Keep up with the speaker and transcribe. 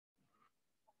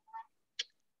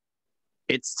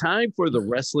It's time for the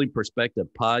Wrestling Perspective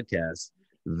podcast.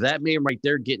 That man right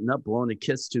there getting up, blowing a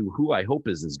kiss to who I hope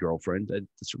is his girlfriend.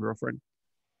 That's your girlfriend?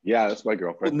 Yeah, that's my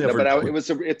girlfriend. We'll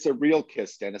it's a real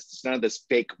kiss, Dennis. It's none of this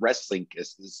fake wrestling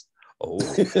kisses. Oh,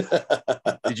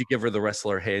 did you give her the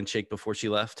wrestler handshake before she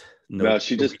left? No,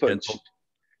 she just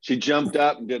she jumped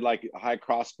up and did like a high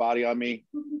cross body on me.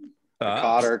 I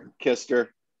caught her, kissed her,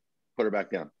 put her back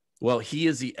down. Well, he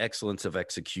is the excellence of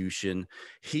execution.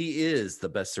 He is the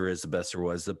best there is, the best there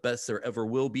was, the best there ever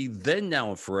will be, then, now,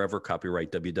 and forever.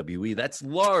 Copyright WWE. That's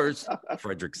Lars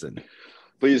Fredrickson.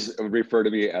 Please refer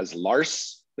to me as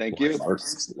Lars. Thank you.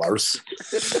 Lars.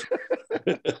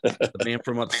 The man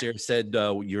from upstairs said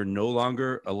you're no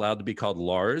longer allowed to be called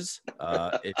Lars.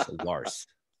 It's Lars.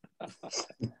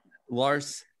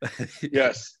 Lars.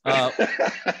 Yes.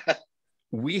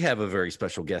 We have a very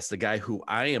special guest, a guy who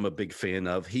I am a big fan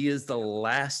of. He is the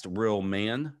last real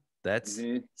man. That's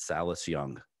Silas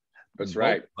Young. That's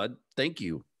right. Bud, thank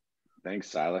you. Thanks,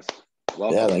 Silas.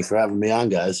 Welcome. Yeah, thanks for having me on,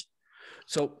 guys.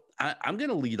 So I'm going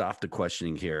to lead off the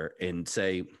questioning here and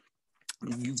say,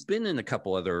 you've been in a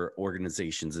couple other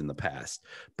organizations in the past,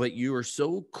 but you are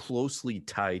so closely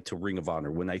tied to Ring of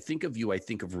Honor. When I think of you, I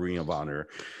think of Ring of Honor.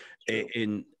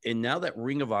 And now that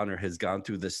Ring of Honor has gone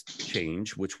through this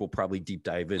change, which we'll probably deep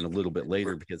dive in a little bit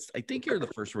later, because I think you're the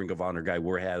first Ring of Honor guy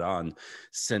we're had on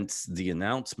since the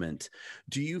announcement.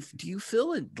 Do you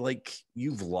feel it like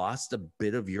you've lost a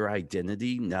bit of your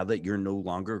identity now that you're no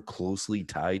longer closely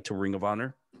tied to Ring of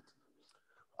Honor?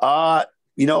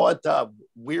 You know what?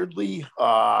 Weirdly,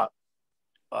 it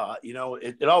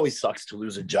always sucks to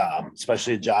lose a job,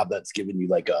 especially a job that's giving you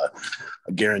like a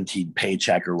guaranteed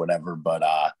paycheck or whatever. But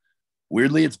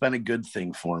weirdly, it's been a good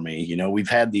thing for me. You know, we've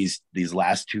had these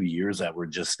last 2 years that we're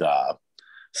just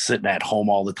sitting at home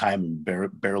all the time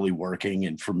and barely working.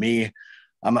 And for me,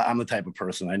 I'm the type of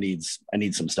person I need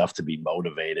some stuff to be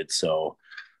motivated. So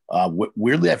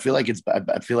weirdly, I feel like it's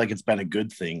been a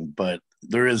good thing, but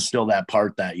there is still that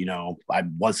part that, you know, I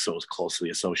was so closely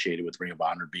associated with Ring of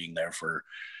Honor being there for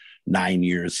 9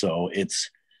 years. So it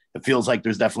feels like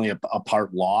there's definitely a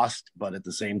part lost, but at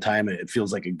the same time, it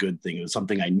feels like a good thing. It was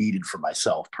something I needed for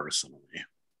myself personally.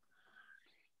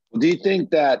 Well, do you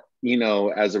think that, you know,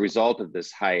 as a result of this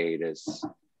hiatus,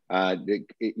 have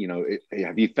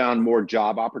you found more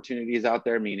job opportunities out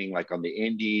there, meaning like on the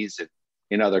indies,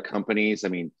 in other companies? I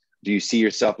mean, do you see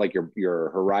yourself like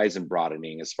your horizon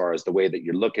broadening as far as the way that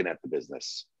you're looking at the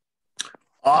business?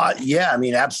 Yeah, I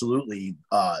mean, absolutely.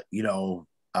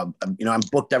 I'm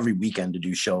booked every weekend to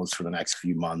do shows for the next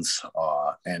few months.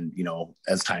 And, you know,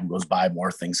 as time goes by,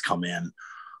 more things come in.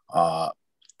 I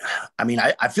mean,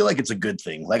 I feel like it's a good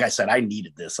thing. Like I said, I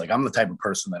needed this. Like, I'm the type of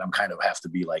person that I'm kind of have to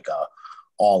be like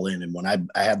all in. And when I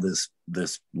had this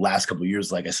last couple of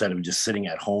years, like I said, of just sitting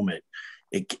at home,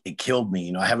 it killed me.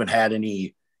 You know, I haven't had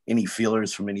any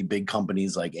feelers from any big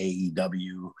companies like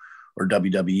AEW or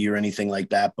WWE or anything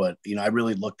like that. But, you know, I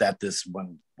really looked at this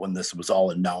when this was all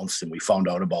announced and we found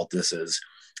out about this as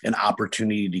an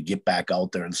opportunity to get back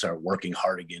out there and start working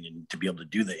hard again and to be able to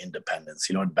do the independents.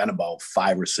 You know, it'd been about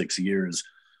 5 or 6 years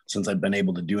since I've been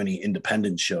able to do any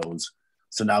independent shows.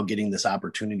 So now getting this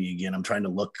opportunity again, I'm trying to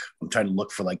look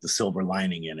for like the silver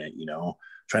lining in it, you know,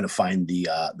 trying to find the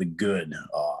good.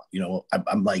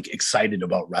 I'm like excited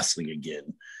about wrestling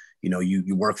again. You know,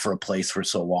 you work for a place for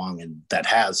so long and that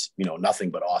has, you know,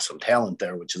 nothing but awesome talent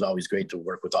there, which is always great to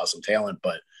work with awesome talent.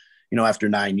 But, you know, after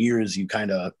 9 years, you kind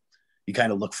of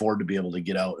look forward to be able to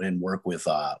get out and work with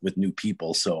new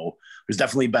people. So there's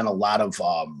definitely been a lot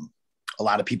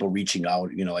of people reaching out.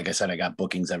 You know, like I said, I got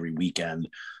bookings every weekend.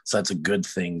 So that's a good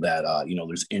thing that,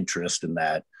 there's interest in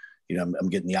that. You know, I'm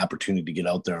getting the opportunity to get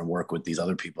out there and work with these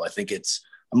other people. I think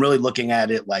I'm really looking at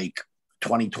it like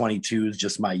 2022 is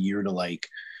just my year to like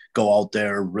go out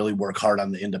there, really work hard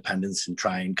on the independents and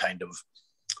try and kind of,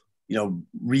 you know,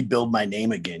 rebuild my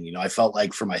name again. You know, I felt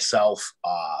like for myself,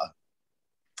 I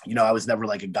was never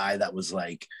like a guy that was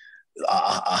like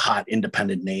a hot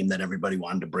independent name that everybody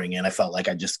wanted to bring in. I felt like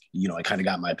I just, you know, I kind of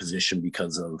got my position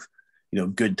because of, you know,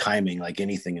 good timing. Like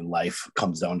anything in life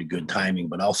comes down to good timing,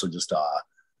 but also just,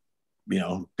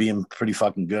 being pretty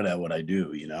fucking good at what I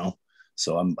do, you know?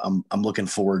 So I'm looking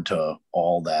forward to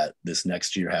all that this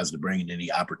next year has to bring and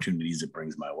any opportunities it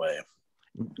brings my way.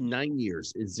 9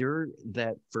 years. Is there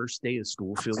that first day of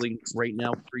school feeling right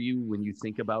now for you when you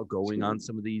think about going on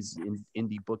some of these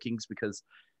indie bookings? Because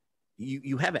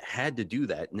you haven't had to do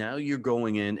that. Now you're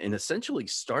going in and essentially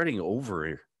starting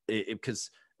over because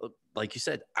like you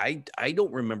said, I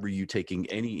don't remember you taking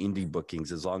any indie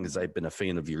bookings as long as I've been a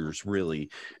fan of yours, really.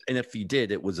 And if you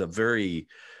did, it was a very,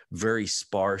 very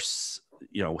sparse,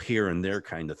 you know, here and there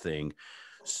kind of thing.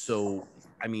 So,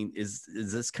 I mean, is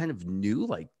this kind of new?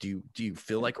 Like, do you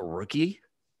feel like a rookie?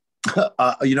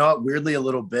 You know what? Weirdly, a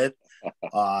little bit.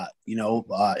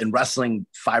 In wrestling,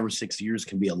 5 or 6 years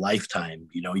can be a lifetime.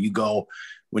 You know, you go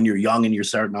when you're young and you're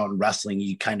starting out in wrestling,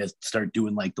 you kind of start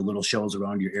doing like the little shows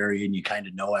around your area and you kind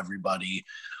of know everybody.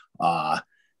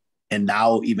 And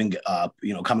now even,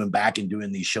 coming back and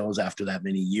doing these shows after that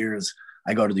many years,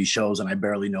 I go to these shows and I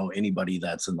barely know anybody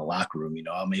that's in the locker room. You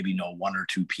know, I'll maybe know 1 or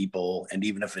 2 people. And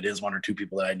even if it is 1 or 2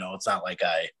 people that I know, it's not like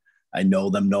I know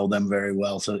them very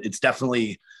well. So it's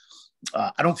definitely,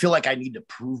 I don't feel like I need to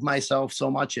prove myself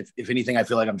so much. If anything, I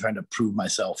feel like I'm trying to prove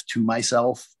myself to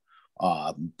myself,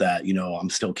 that, I'm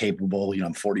still capable.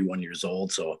 I'm 41 years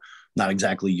old, so not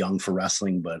exactly young for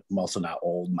wrestling, but I'm also not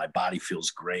old. My body feels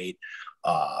great.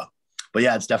 But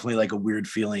yeah, it's definitely like a weird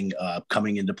feeling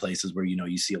coming into places where,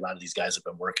 you see a lot of these guys have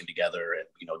been working together and,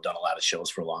 done a lot of shows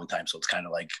for a long time. So it's kind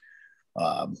of like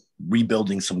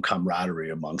rebuilding some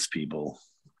camaraderie amongst people.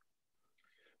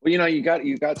 Well, you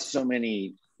got so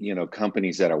many,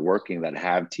 companies that are working, that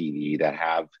have TV, that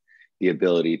have the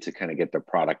ability to kind of get their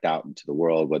product out into the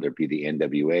world, whether it be the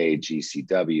NWA,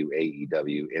 GCW,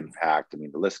 AEW, Impact. I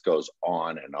mean, the list goes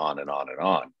on and on and on and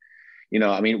on.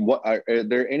 I mean, what are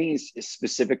there any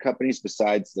specific companies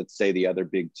besides, let's say, the other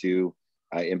big two,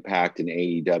 Impact and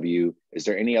AEW? Is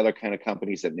there any other kind of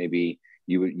companies that maybe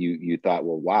you thought,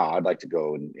 well, wow, I'd like to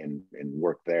go and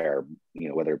work there,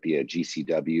 whether it be a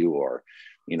GCW or,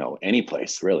 any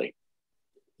place really?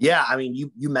 Yeah, I mean,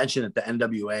 you mentioned at the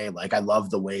NWA, like I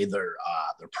love the way their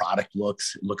product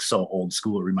looks. It looks so old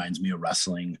school. It reminds me of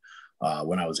wrestling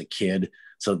when I was a kid.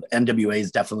 So the NWA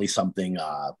is definitely something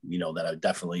that I'd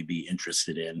definitely be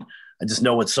interested in. I just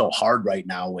know it's so hard right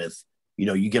now with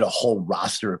you get a whole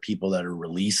roster of people that are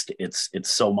released. It's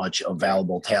so much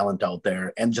available talent out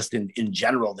there, and just in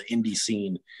general, the indie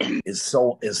scene is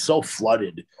so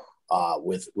flooded.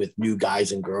 With new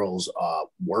guys and girls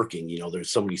working.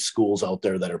 There's so many schools out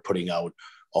there that are putting out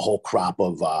a whole crop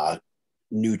of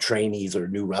new trainees or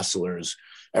new wrestlers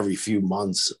every few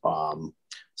months.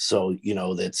 So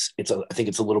I think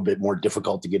it's a little bit more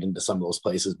difficult to get into some of those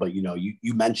places. But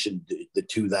you mentioned the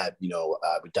two that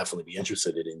I would definitely be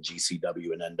interested in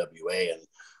GCW and NWA,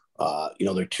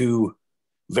 and they're two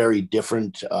very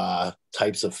different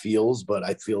types of feels. But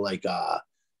I feel like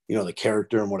the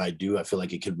character and what I do, I feel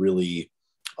like it could really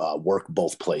work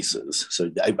both places.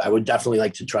 So I would definitely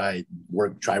like to try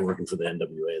working for the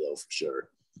NWA though, for sure.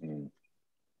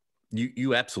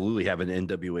 You absolutely have an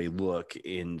NWA look,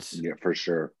 and yeah, for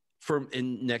sure.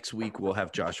 In next week we'll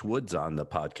have Josh Woods on the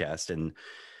podcast, and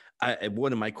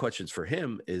one of my questions for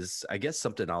him is, I guess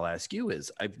something I'll ask you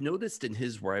is, I've noticed in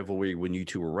his rivalry when you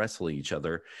two were wrestling each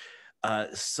other,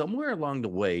 somewhere along the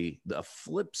way, the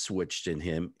flip switched in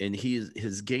him, and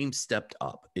his game stepped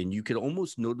up, and you could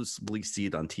almost noticeably see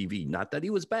it on TV. Not that he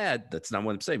was bad. That's not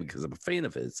what I'm saying, because I'm a fan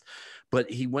of his,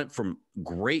 but he went from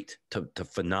great to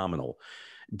phenomenal.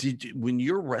 When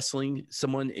you're wrestling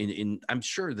someone, and I'm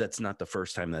sure that's not the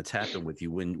first time that's happened with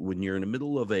you, when you're in the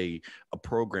middle of a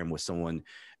program with someone,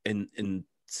 and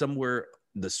somewhere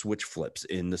the switch flips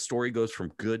and the story goes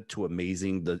from good to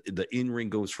amazing, the in-ring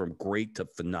goes from great to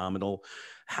phenomenal.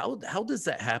 How does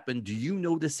that happen? Do you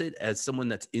notice it as someone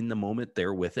that's in the moment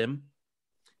there with him?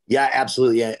 Yeah,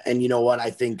 absolutely. And you know what, I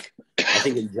think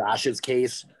in Josh's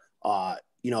case, I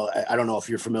don't know if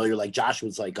you're familiar, like Josh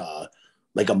was like a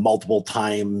multiple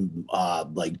time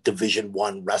like Division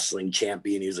I wrestling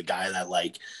champion. He was a guy that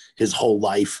like his whole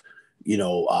life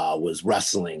was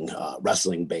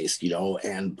wrestling based,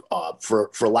 and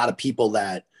for a lot of people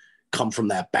that come from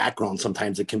that background,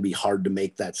 sometimes it can be hard to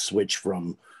make that switch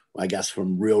from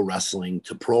real wrestling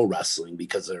to pro wrestling,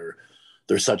 because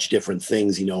they're such different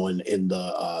things, in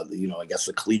the I guess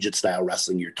the collegiate style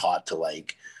wrestling, you're taught to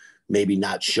like maybe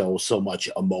not show so much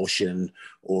emotion,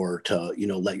 or to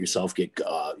let yourself get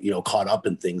caught up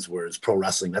in things, whereas pro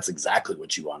wrestling, that's exactly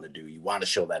what you want to do. You want to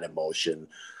show that emotion.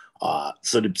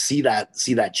 So to see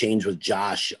that change with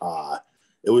Josh,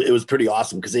 it was pretty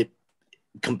awesome, because it,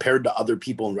 compared to other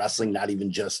people in wrestling, not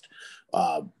even just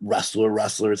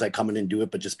wrestlers that come in and do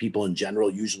it, but just people in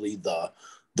general, usually the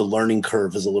learning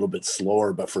curve is a little bit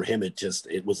slower. But for him, it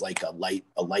was like a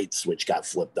light switch got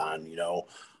flipped on.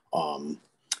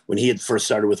 When he had first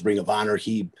started with Ring of Honor,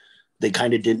 they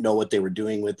kind of didn't know what they were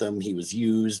doing with him. He was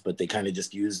used, but they kind of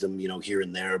just used him, here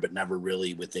and there, but never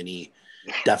really with any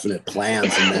definite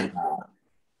plans. And then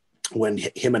when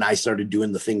him and I started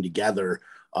doing the thing together,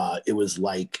 it was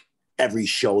like every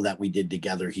show that we did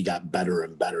together, he got better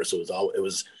and better. So it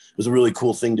was a really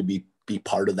cool thing to be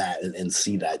part of that and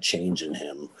see that change in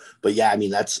him. But yeah, I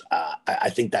mean, that's I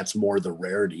think that's more the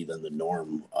rarity than the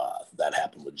norm that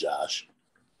happened with Josh.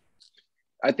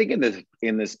 I think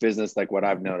in this business, like what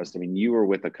I've noticed, I mean, you were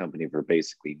with the company for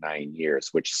basically 9 years,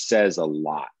 which says a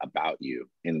lot about you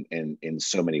in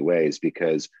so many ways,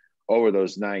 because over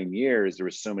those 9 years, there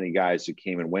were so many guys who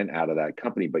came and went out of that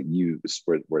company, but you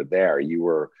were there. You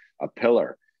were a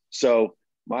pillar. So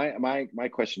my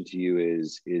question to you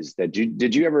is that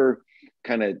did you ever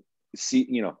kind of see,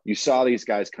 you saw these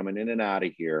guys coming in and out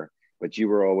of here, but you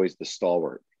were always the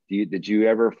stalwart. Did you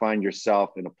ever find yourself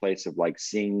in a place of like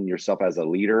seeing yourself as a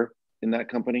leader in that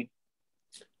company?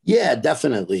 Yeah,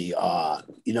 definitely. I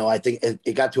think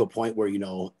it got to a point where,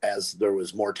 as there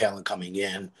was more talent coming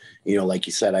in, like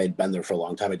you said, I had been there for a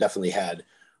long time. I definitely had,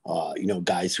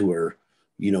 guys who were,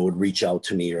 would reach out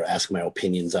to me or ask my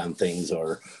opinions on things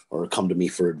or come to me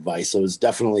for advice. So it was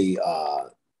definitely,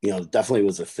 definitely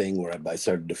was a thing where I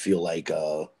started to feel like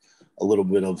a little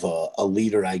bit of a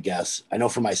leader, I guess. I know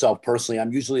for myself personally,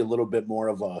 I'm usually a little bit more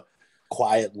of a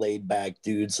quiet, laid back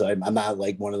dude. So I'm not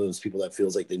like one of those people that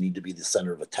feels like they need to be the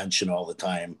center of attention all the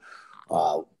time,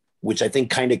 which I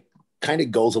think kind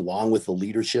of goes along with the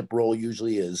leadership role.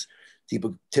 Usually is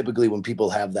typically when people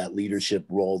have that leadership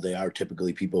role, they are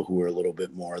typically people who are a little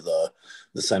bit more the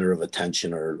center of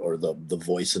attention or the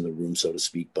voice in the room, so to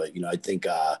speak. But,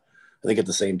 I think at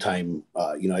the same time,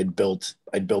 I'd built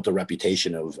a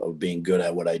reputation of being good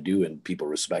at what I do, and people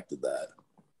respected that.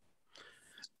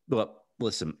 Well,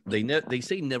 listen, they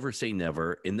say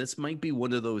never, and this might be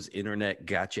one of those internet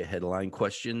gotcha headline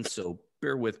questions, so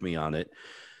bear with me on it.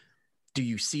 Do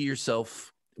you see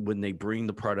yourself when they bring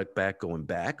the product back going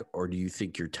back, or do you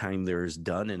think your time there is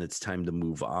done and it's time to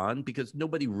move on? Because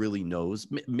nobody really knows.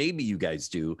 Maybe you guys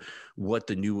do, what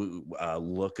the new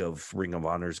look of Ring of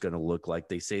Honor is going to look like.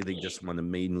 They say they just want to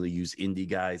mainly use indie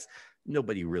guys.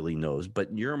 Nobody really knows. But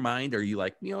in your mind, are you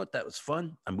like, you know what, that was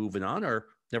fun, I'm moving on, or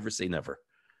never say never?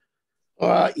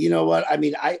 You know what? I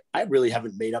mean, I really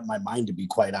haven't made up my mind, to be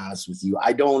quite honest with you.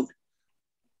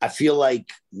 I feel like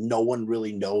no one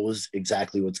really knows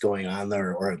exactly what's going on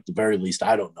there, or at the very least,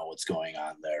 I don't know what's going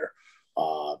on there.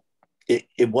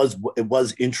 It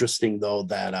was interesting though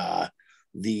that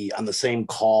on the same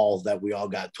call that we all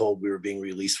got told we were being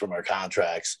released from our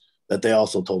contracts, that they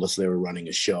also told us they were running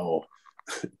a show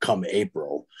come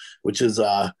April, which is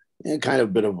kind of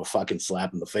a bit of a fucking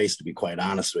slap in the face, to be quite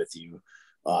honest with you.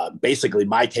 Basically,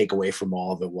 my takeaway from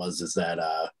all of it is that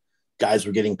guys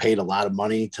were getting paid a lot of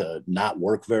money to not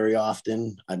work very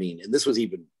often. I mean, and this was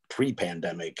even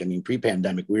pre-pandemic. I mean,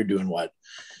 pre-pandemic, we were doing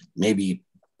maybe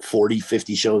 40,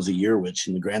 50 shows a year, which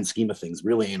in the grand scheme of things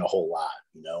really ain't a whole lot,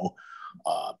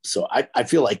 So I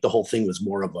feel like the whole thing was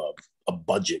more of a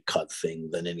budget cut thing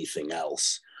than anything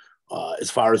else. As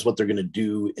far as what they're going to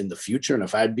do in the future, and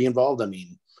if I'd be involved, I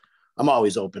mean, I'm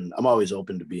always open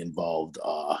to be involved.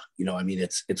 I mean,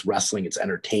 it's wrestling, it's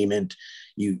entertainment.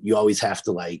 You always have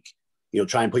to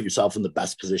try and put yourself in the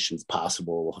best positions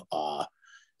possible.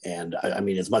 And I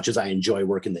mean, as much as I enjoy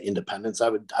working the independents, I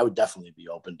would definitely be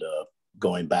open to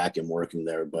going back and working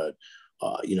there. But,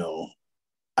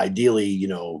 ideally,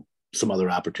 some other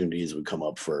opportunities would come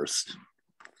up first.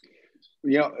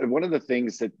 One of the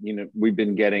things that, we've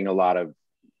been getting a lot of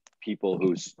people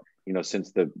who's,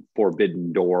 since the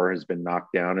forbidden door has been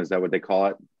knocked down, is that what they call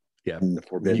it? Yeah. The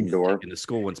forbidden door. In the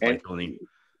school once by Tony.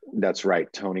 That's right.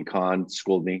 Tony Khan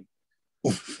schooled me.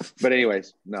 But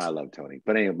anyways, no, I love Tony.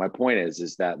 But anyway, my point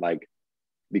is that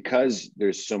because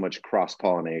there's so much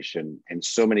cross-pollination and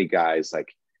so many guys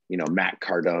Matt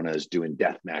Cardona is doing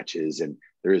death matches, and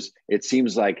it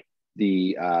seems like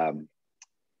the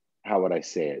how would I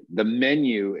say it? The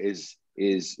menu is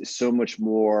so much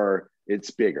more,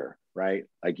 it's bigger, right?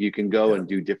 Like you can go and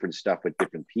do different stuff with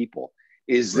different people.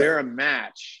 Is there a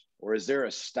match or is there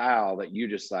a style that you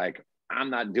just I'm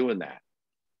not doing that?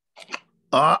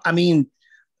 I mean,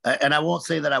 and I won't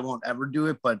say that I won't ever do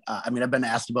it, but I mean, I've been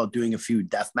asked about doing a few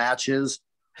death matches.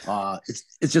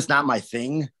 It's just not my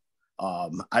thing.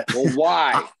 Well,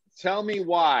 why? Tell me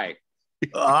why.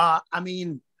 I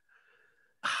mean,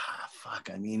 fuck.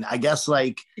 I mean, I guess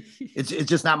it's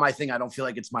just not my thing. I don't feel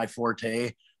like it's my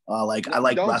forte. I like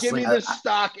don't wrestling. Give me the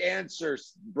stock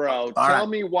answers, bro. Tell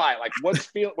me why. What's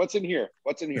in here?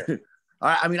 What's in here?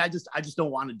 I mean, I just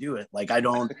don't want to do it. I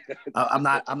don't. I'm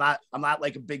not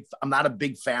a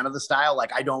big fan of the style.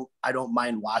 I don't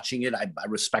mind watching it. I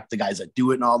respect the guys that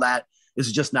do it and all that. This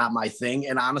is just not my thing.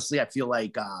 And honestly, I feel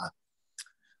like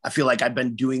I've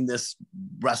been doing this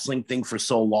wrestling thing for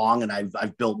so long, and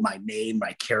I've built my name,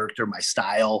 my character, my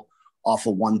style off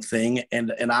of one thing.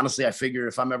 And honestly, I figure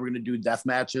if I'm ever going to do death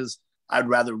matches, I'd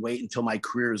rather wait until my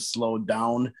career is slowed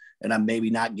down and I'm maybe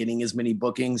not getting as many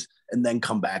bookings, and then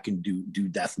come back and do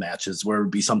death matches where it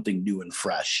would be something new and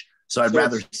fresh. So I'd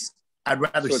rather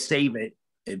save it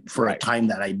for right. a time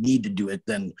that I need to do it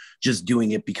than just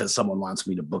doing it because someone wants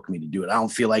me to book me to do it. I don't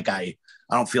feel like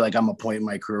I'm a point in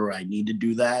my career where I need to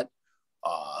do that.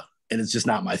 And it's just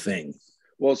not my thing.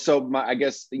 Well, so I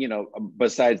guess, you know,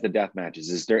 besides the death matches,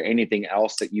 is there anything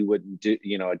else that you wouldn't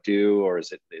do, or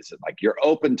is it like you're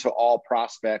open to all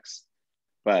prospects,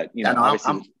 but, you know,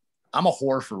 obviously I'm a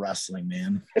whore for wrestling,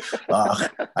 man.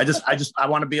 I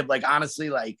want to be like, honestly,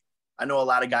 like, I know a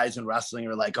lot of guys in wrestling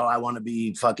are like, oh, I want to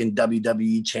be fucking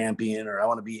WWE champion, or I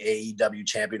want to be AEW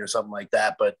champion or something like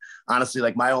that. But honestly,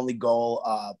 like, my only goal,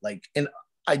 and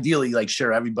ideally, like,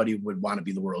 sure, everybody would want to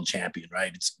be the world champion,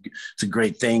 right? It's a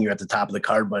great thing. You're at the top of the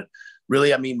card, but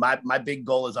really, I mean, my big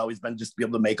goal has always been just to be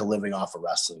able to make a living off of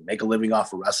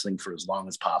wrestling for as long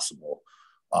as possible.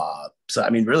 So,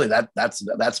 I mean, really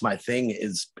that's my thing.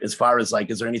 Is as far as like,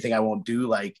 is there anything I won't do?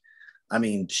 Like, I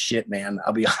mean, shit, man,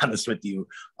 I'll be honest with you.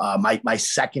 My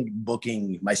second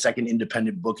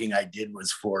independent booking I did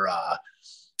was for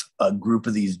a group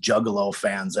of these Juggalo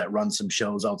fans that run some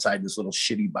shows outside this little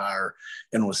shitty bar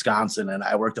in Wisconsin. And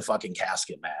I worked a fucking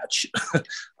casket match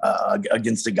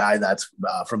against a guy that's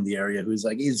from the area who's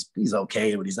like, he's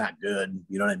okay, but he's not good.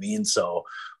 You know what I mean? So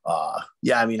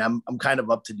yeah, I mean, I'm kind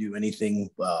of up to do anything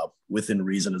within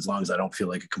reason, as long as I don't feel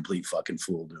like a complete fucking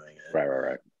fool doing it.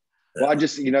 Right. Well, I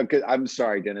just, you know, cause I'm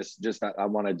sorry, Dennis, I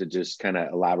wanted to just kind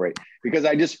of elaborate, because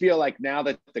I just feel like now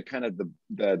that the kind of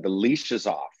the leash is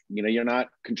off, you know, you're not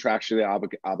contractually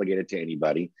obligated to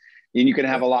anybody, and you can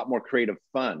have a lot more creative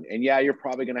fun. And yeah, you're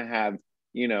probably going to have,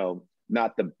 you know,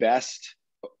 not the best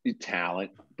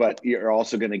talent, but you're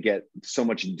also going to get so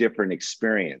much different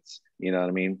experience. You know what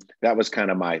I mean? That was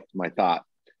kind of my thought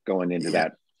going into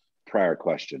that prior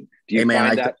question. Do you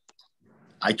find that?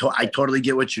 I totally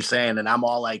get what you're saying. And I'm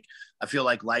all like, I feel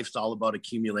like life's all about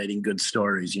accumulating good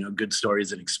stories, you know, good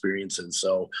stories and experiences.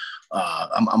 So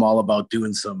I'm all about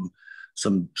doing some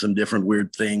different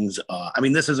weird things. I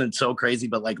mean, this isn't so crazy,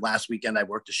 but like last weekend I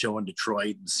worked a show in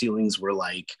Detroit. The ceilings were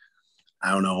like,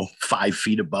 I don't know, 5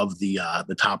 feet above the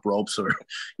top ropes, or,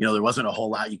 you know, there wasn't a whole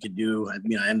lot you could do. I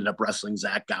mean, I ended up wrestling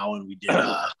Zach Gowen. We did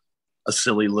a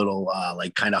silly little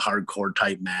like kind of hardcore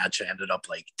type match. I ended up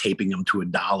like taping him to a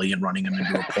dolly and running him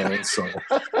into a pole. So,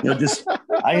 you know, just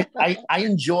I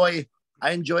enjoy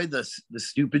the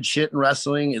stupid shit in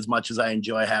wrestling as much as I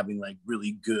enjoy having like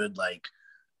really good like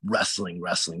wrestling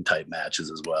type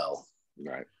matches as well.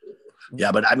 Right.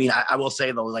 Yeah, but I mean, I will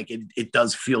say though, like it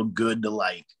does feel good to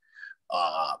like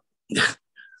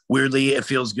weirdly, it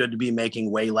feels good to be making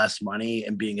way less money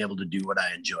and being able to do what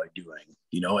I enjoy doing,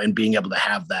 you know, and being able to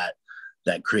have that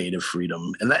creative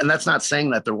freedom. And that's not saying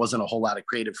that there wasn't a whole lot of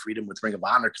creative freedom with Ring of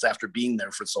Honor, because after being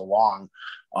there for so long,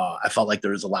 I felt like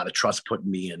there was a lot of trust put in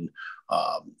me, and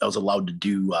I was allowed to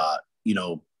do, you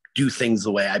know, do things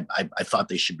the way I thought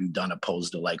they should be done,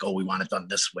 opposed to like, oh, we want it done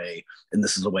this way, and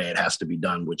this is the way it has to be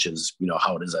done, which is, you know,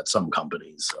 how it is at some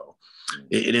companies. So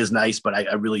it is nice, but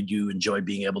I really do enjoy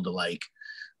being able to like,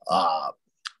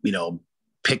 you know,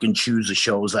 pick and choose the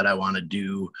shows that I want to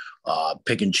do,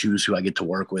 pick and choose who I get to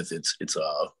work with. It's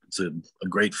a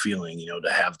great feeling, you know,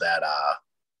 to have that,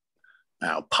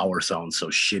 power sounds so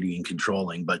shitty and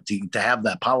controlling, but to have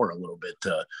that power a little bit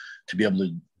to be able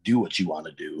to do what you want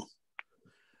to do.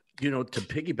 You know, to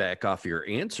piggyback off your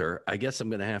answer, I guess I'm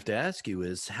going to have to ask you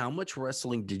is, how much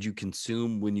wrestling did you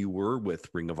consume when you were with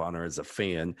Ring of Honor as a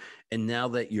fan? And now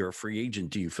that you're a free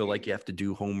agent, do you feel like you have to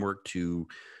do homework to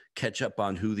catch up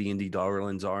on who the indie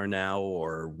darlings are now,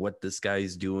 or what this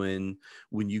guy's doing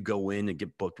when you go in and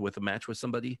get booked with a match with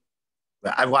somebody?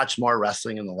 I watched more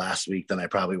wrestling in the last week than I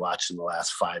probably watched in the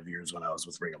last 5 years when I was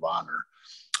with Ring of Honor.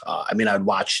 I mean, I'd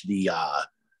watch the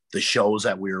shows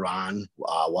that we were on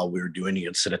while we were doing it,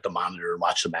 and sit at the monitor and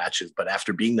watch the matches. But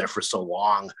after being there for so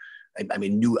long, I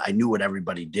knew what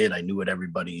everybody did. I knew what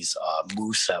everybody's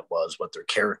moveset was, what their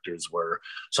characters were.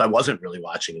 So I wasn't really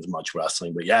watching as much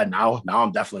wrestling. But yeah, now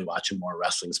I'm definitely watching more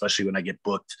wrestling, especially when I get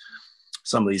booked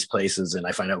some of these places and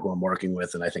I find out who I'm working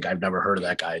with, and I think I've never heard of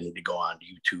that guy. I need to go on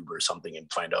YouTube or something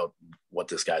and find out what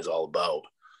this guy's all about.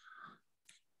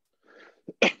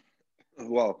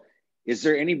 Well, is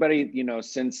there anybody, you know,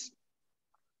 since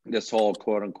this whole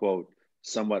quote unquote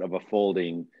somewhat of a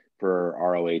folding for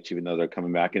ROH, even though they're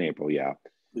coming back in April,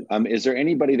 is there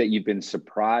anybody that you've been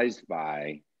surprised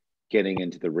by getting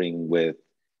into the ring with,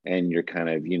 and you're kind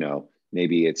of, you know,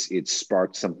 maybe it's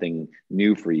sparked something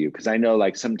new for you? Because I know,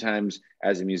 like, sometimes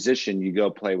as a musician, you go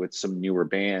play with some newer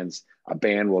bands, a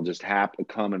band will just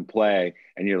come and play,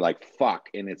 and you're like, fuck,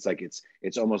 and it's like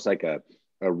it's almost like a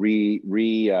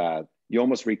you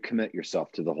almost recommit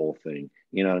yourself to the whole thing.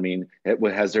 You know what I mean?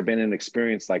 Has there been an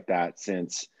experience like that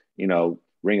since, you know,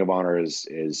 Ring of Honor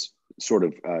is sort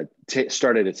of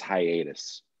started its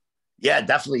hiatus? Yeah,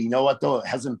 definitely. You know what, though? It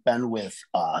hasn't been with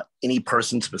any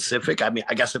person specific. I mean,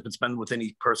 I guess if it's been with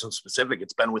any person specific,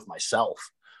 it's been with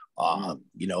myself.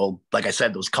 You know, like I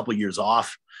said, those couple years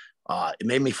off, it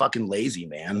made me fucking lazy,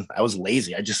 man. I was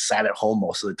lazy. I just sat at home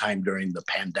most of the time during the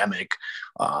pandemic.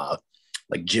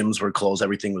 Like gyms were closed,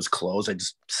 everything was closed. I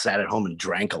just sat at home and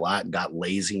drank a lot and got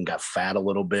lazy and got fat a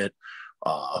little bit.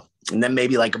 And then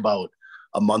maybe like about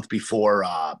a month before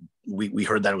we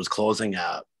heard that it was closing,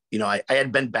 you know, I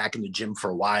had been back in the gym for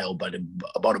a while, but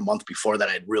about a month before that,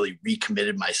 I had really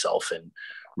recommitted myself and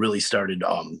really started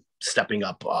stepping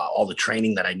up all the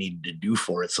training that I needed to do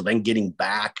for it. So then getting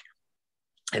back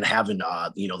and having,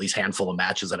 you know, these handful of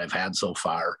matches that I've had so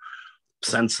far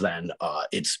since then,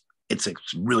 it's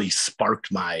really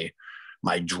sparked my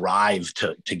drive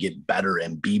to get better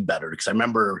and be better. Because I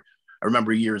remember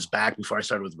years back before I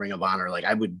started with Ring of Honor, like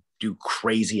I would do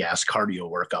crazy ass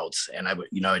cardio workouts and I would,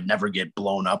 you know, I'd never get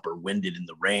blown up or winded in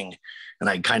the ring. And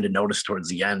I kind of noticed towards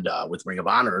the end with Ring of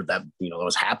Honor that, you know, that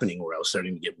was happening where I was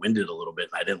starting to get winded a little bit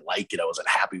and I didn't like it. I wasn't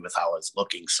happy with how I was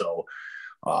looking. So,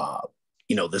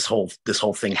 you know, this whole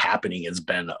thing happening has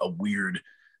been a weird,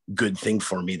 good thing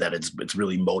for me that it's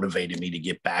really motivated me to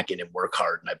get back in and work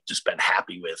hard. And I've just been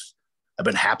happy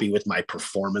with my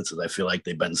performances. I feel like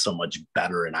they've been so much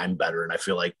better and I'm better. And I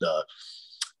feel like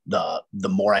the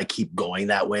more I keep going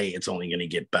that way, it's only going to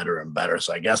get better and better.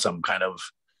 So I guess I'm kind of,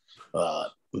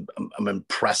 I'm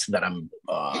impressed that I'm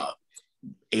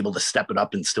able to step it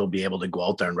up and still be able to go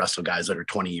out there and wrestle guys that are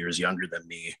 20 years younger than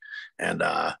me and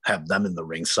have them in the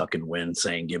ring sucking wind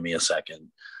saying, give me a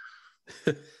second.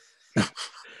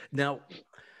 Now,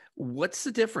 what's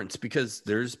the difference? Because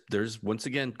there's once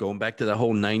again, going back to the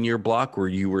whole 9-year block where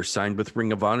you were signed with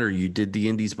Ring of Honor, you did the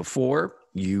indies before,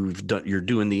 you're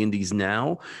doing the indies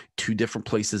now, 2 different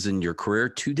places in your career,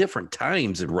 2 different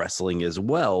times in wrestling as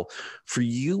well. For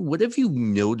you, what have you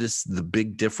noticed the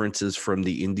big differences from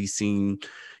the indie scene,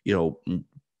 you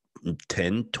know,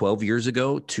 10, 12 years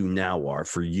ago to now are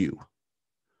for you?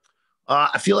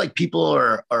 I feel like people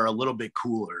are a little bit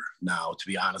cooler now, to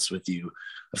be honest with you.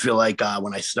 I feel like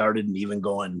when I started and even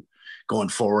going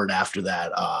forward after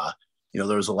that, you know,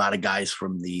 there was a lot of guys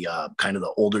from the kind of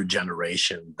the older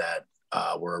generation that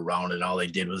were around and all they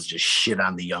did was just shit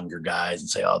on the younger guys and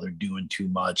say, oh, they're doing too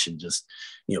much and just,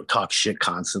 you know, talk shit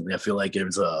constantly. I feel like it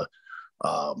was a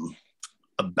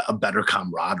better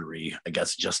camaraderie, I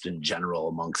guess, just in general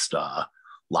amongst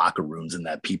locker rooms and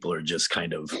that people are just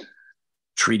kind of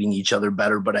treating each other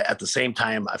better. But at the same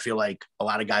time, I feel like a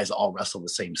lot of guys all wrestle the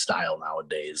same style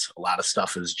nowadays. A lot of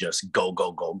stuff is just go,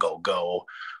 go, go, go, go.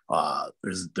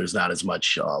 There's not as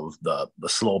much of the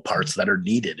slow parts that are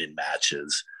needed in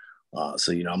matches.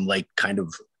 So, you know, I'm like kind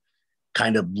of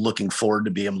looking forward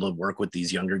to be able to work with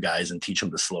these younger guys and teach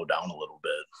them to slow down a little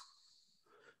bit.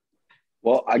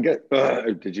 Well, I get,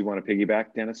 did you want to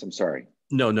piggyback, Dennis? I'm sorry.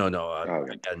 No. I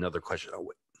got another question. Oh,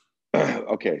 wait.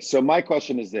 Okay, so my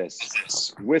question is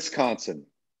this: Wisconsin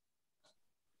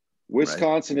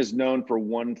right. Is known for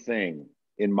one thing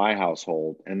in my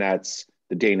household, and that's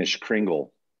the Danish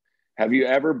Kringle. Have you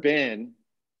ever been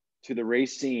to the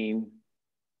Racine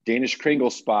Danish Kringle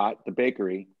spot, the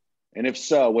bakery? And if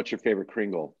so, what's your favorite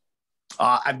Kringle?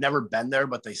 I've never been there,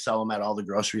 but they sell them at all the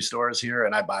grocery stores here,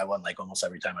 and I buy one like almost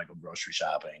every time I go grocery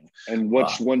shopping. And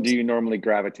which one do you normally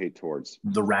gravitate towards?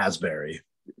 The raspberry.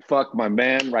 Fuck my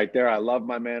man right there. I love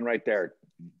my man right there.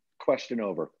 Question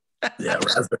over. Yeah,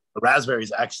 the raspberry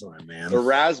is excellent, man. The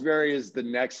raspberry is the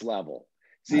next level.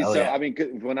 See, yeah. I mean,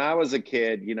 when I was a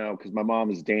kid, you know, because my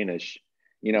mom is Danish,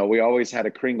 you know, we always had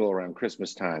a Kringle around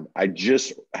Christmas time. I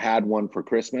just had one for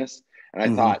Christmas, and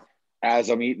I thought, as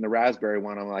I'm eating the raspberry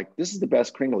one, I'm like, this is the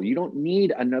best Kringle. You don't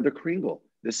need another Kringle.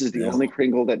 This is the only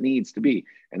Kringle that needs to be.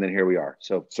 And then here we are.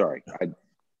 So sorry, I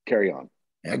carry on.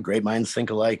 Yeah, great minds think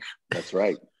alike. That's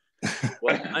right.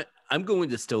 Well, I'm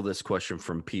going to steal this question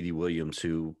from Petey Williams,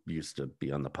 who used to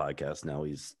be on the podcast. Now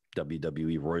he's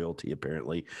WWE royalty,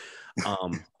 apparently.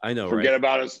 I know, Forget right?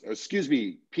 about us. Excuse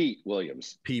me, Pete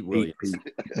Williams. Pete Williams.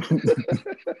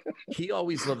 He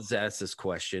always loves to ask this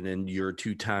question, and you're a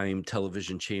 2-time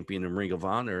television champion in Ring of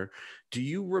Honor. Do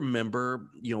you remember,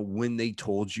 you know, when they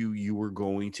told you you were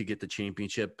going to get the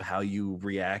championship, how you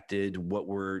reacted, what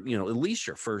were, you know, at least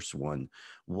your first one,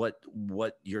 what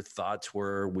your thoughts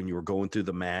were when you were going through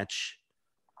the match?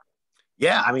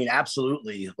 Yeah, I mean,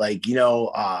 absolutely. Like, you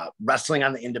know, wrestling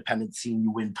on the independent scene,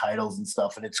 you win titles and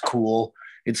stuff, and it's cool.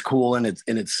 It's cool in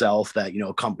itself that, you know,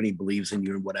 a company believes in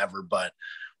you and whatever. But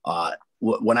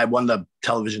when I won the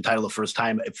television title the first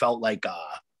time, it felt like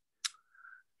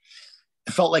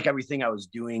it felt like everything I was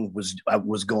doing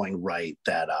was going right,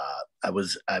 that I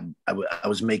was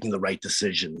making the right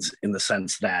decisions, in the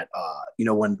sense that you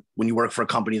know, when you work for a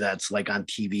company that's like on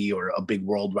TV or a big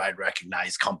worldwide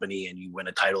recognized company and you win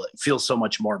a title, it feels so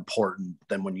much more important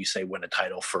than when you say win a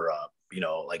title for a, you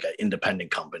know, like an independent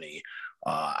company.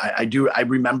 I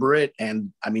remember it,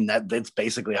 and I mean that's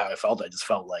basically how I felt. I just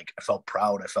felt like I felt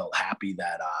proud. I felt happy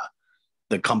that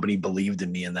the company believed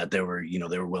in me, and that they were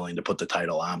willing to put the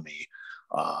title on me.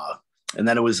 And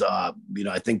then it was, you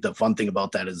know, I think the fun thing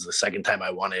about that is the second time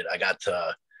I won it,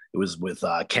 it was with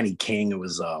Kenny King. It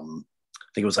was, I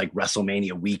think it was like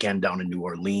WrestleMania weekend down in New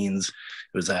Orleans.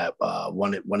 It was at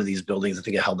one of these buildings. I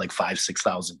think it held like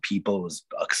 5,000-6,000 people. It was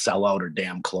a sellout or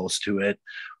damn close to it.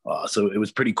 So it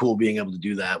was pretty cool being able to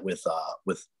do that with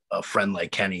a friend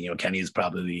like Kenny. You know, Kenny is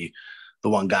probably the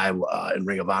one guy in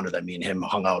Ring of Honor that me and him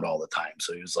hung out all the time.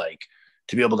 So he was like,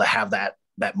 to be able to have that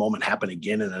moment happen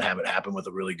again, and then have it happen with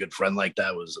a really good friend like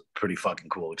that, was a pretty fucking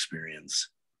cool experience.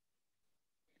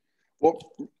 Well,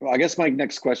 I guess my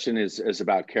next question is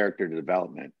about character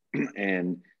development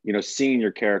and, you know, seeing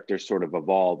your character sort of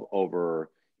evolve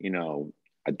over, you know,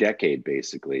 a decade,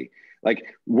 basically. Like,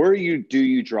 do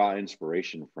you draw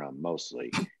inspiration from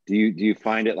mostly? Do you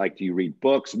find it, like, do you read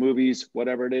books, movies,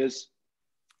 whatever it is?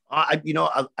 I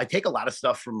take a lot of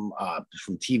stuff from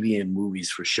TV and movies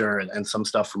for sure, and some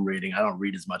stuff from reading. I don't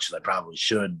read as much as I probably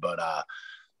should, but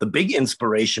the big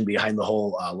inspiration behind the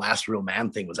whole Last Real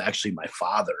Man thing was actually my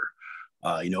father.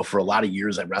 You know, for a lot of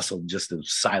years, I wrestled just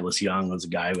as Silas Young. Was a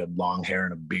guy who had long hair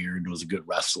and a beard, and was a good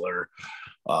wrestler.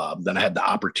 Then I had the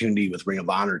opportunity with Ring of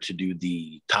Honor to do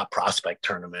the Top Prospect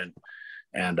tournament.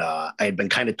 And I had been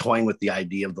kind of toying with the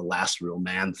idea of the Last Real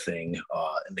Man thing.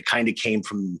 And it kind of came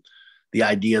from the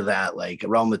idea that, like,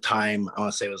 around the time, I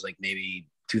want to say it was like maybe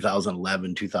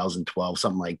 2011, 2012,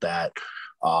 something like that.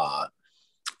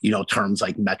 You know, terms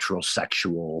like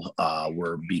metrosexual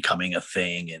were becoming a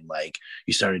thing. And like,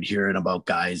 you started hearing about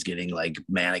guys getting like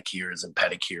manicures and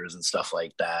pedicures and stuff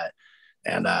like that.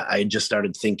 And I just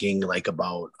started thinking like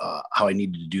about how I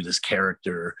needed to do this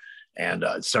character, and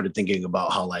started thinking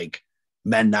about how like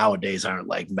men nowadays aren't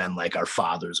like men like our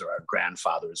fathers or our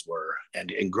grandfathers were.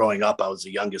 And growing up, I was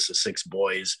the youngest of 6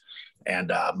 boys.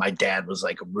 And my dad was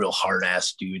like a real hard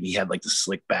ass dude. He had like the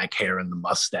slick back hair and the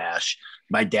mustache.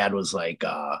 My dad was like,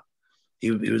 he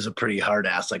was a pretty hard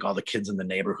ass. Like, all the kids in the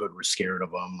neighborhood were scared of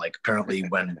him. Like, apparently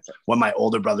when my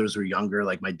older brothers were younger,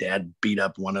 like my dad beat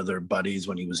up one of their buddies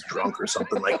when he was drunk or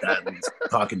something like that, and was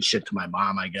talking shit to my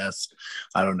mom, I guess.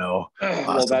 I don't know.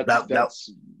 Well, so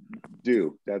that's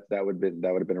due. That would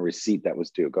have been a receipt that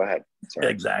was due. Go ahead. Sorry.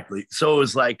 Exactly. So it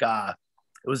was like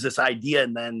it was this idea,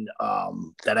 and then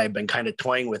that I've been kind of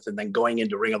toying with, and then going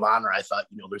into Ring of Honor, I thought,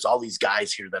 you know, there's all these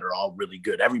guys here that are all really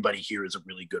good. Everybody here is a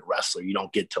really good wrestler. You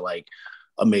don't get to like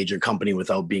a major company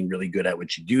without being really good at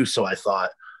what you do. So I thought,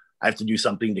 I have to do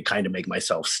something to kind of make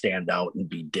myself stand out and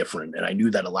be different. And I knew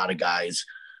that a lot of guys,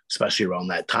 especially around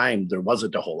that time, there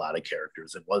wasn't a whole lot of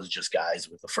characters. It was just guys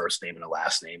with a first name and a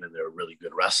last name, and they're really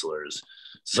good wrestlers.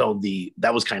 So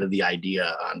that was kind of the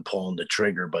idea on pulling the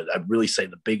trigger. But I'd really say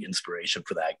the big inspiration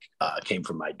for that came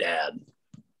from my dad.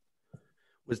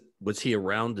 Was he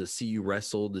around to see you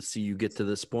wrestle, to see you get to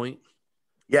this point?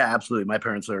 Yeah, absolutely. My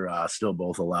parents are still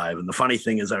both alive. And the funny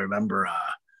thing is, I remember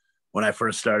when I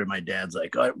first started, my dad's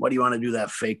like, oh, what do you want to do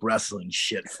that fake wrestling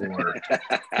shit for?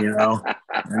 You know?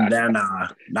 And then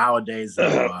nowadays,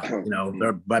 you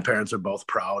know, my parents are both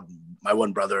proud. My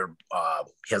one brother,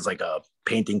 he has like a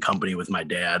painting company with my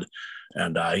dad.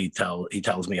 And he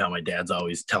tells me how my dad's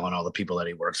always telling all the people that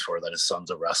he works for that his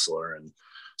son's a wrestler. And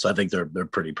so I think they're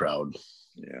pretty proud.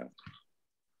 Yeah.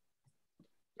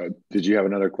 Did you have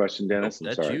another question, Dennis?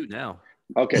 That's you now.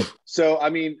 Okay. So, I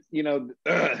mean, you know,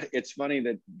 it's funny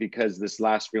that because this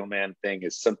Last Real Man thing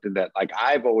is something that like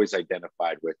I've always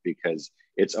identified with, because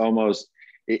it's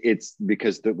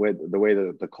because the way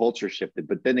the culture shifted.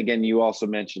 But then again, you also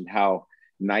mentioned how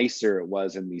nicer it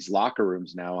was in these locker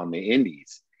rooms now on the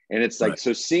indies. And it's like, right.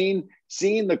 So seeing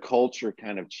the culture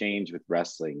kind of change with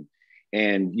wrestling,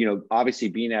 and, you know, obviously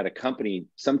being at a company,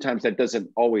 sometimes that doesn't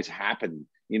always happen,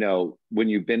 you know, when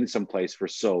you've been someplace for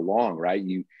so long, right?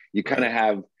 You kind of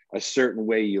have a certain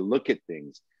way you look at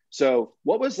things. So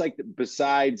what was like,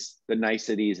 besides the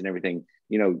niceties and everything,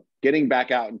 you know, getting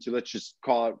back out into, let's just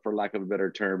call it, for lack of a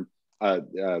better term,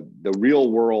 the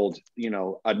real world, you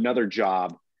know, another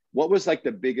job, what was like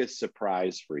the biggest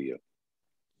surprise for you?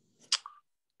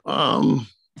 I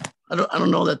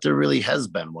don't know that there really has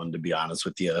been one, to be honest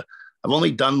with you. I've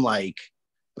only done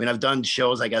I've done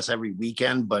shows, I guess, every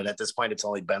weekend, but at this point it's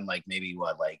only been like maybe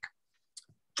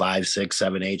 5, 6,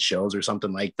 7, 8 shows or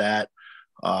something like that.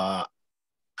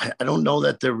 I don't know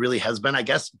that there really has been. I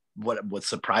guess what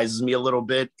surprises me a little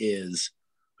bit is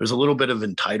there's a little bit of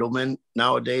entitlement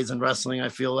nowadays in wrestling. I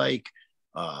feel like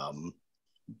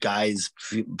guys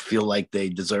feel like they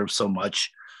deserve so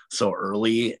much so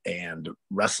early, and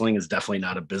wrestling is definitely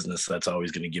not a business that's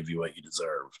always going to give you what you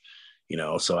deserve, you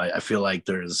know? So I feel like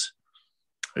there's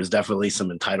definitely some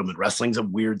entitlement. Wrestling's a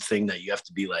weird thing that you have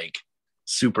to be like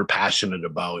super passionate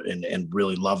about and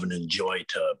really love and enjoy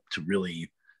to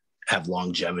really have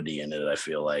longevity in it, I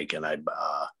feel like. And I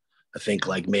think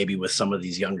like maybe with some of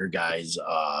these younger guys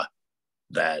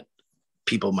that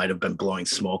people might have been blowing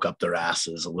smoke up their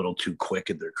asses a little too quick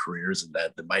in their careers, and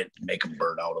that might make them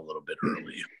burn out a little bit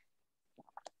early.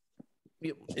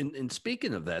 And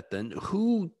speaking of that, then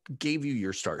who gave you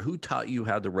your start? Who taught you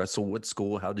how to wrestle? What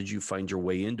school? How did you find your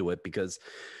way into it? Because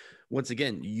once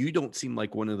again, you don't seem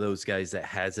like one of those guys that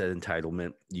has that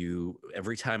entitlement. You,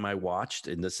 every time I watched,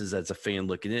 and this is as a fan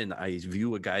looking in, I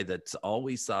view a guy that's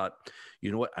always thought,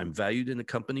 you know what, I'm valued in a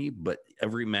company, but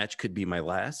every match could be my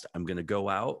last. I'm going to go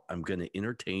out, I'm going to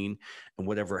entertain, and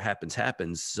whatever happens,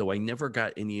 happens. So I never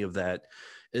got any of that,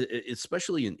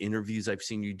 especially in interviews I've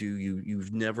seen you do.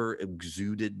 You've never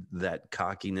exuded that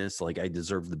cockiness, like I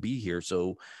deserve to be here.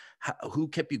 So who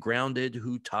kept you grounded?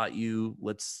 Who taught you?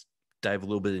 Let's dive a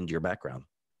little bit into your background.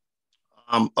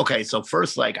 Okay, so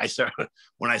first, like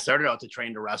when I started out to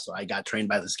train to wrestle, I got trained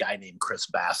by this guy named Chris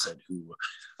Bassett, who,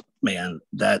 man,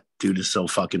 that dude is so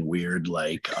fucking weird.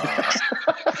 Like,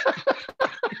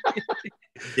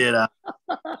 he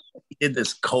did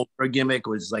this Cobra gimmick,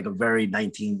 which is like a very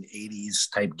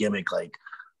 1980s type gimmick, like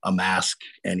a mask,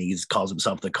 and he calls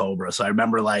himself the Cobra. So I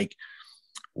remember like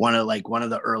one of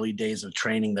the early days of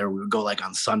training there, we would go like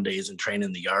on Sundays and train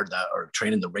in the yard or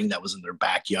train in the ring that was in their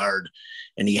backyard.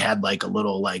 And he had like a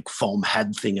little like foam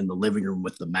head thing in the living room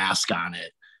with the mask on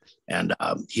it. And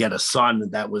he had a son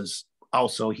that was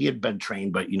also, he had been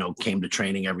trained, but, you know, came to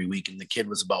training every week. And the kid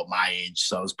was about my age.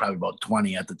 So I was probably about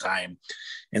 20 at the time.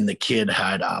 And the kid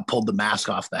had pulled the mask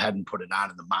off the head and put it on.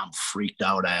 And the mom freaked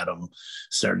out at him,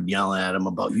 started yelling at him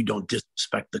about, you don't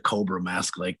disrespect the Cobra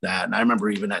mask like that. And I remember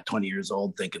even at 20 years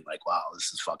old thinking like, wow,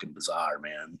 this is fucking bizarre,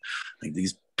 man. Like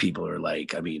these people are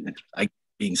like, I mean,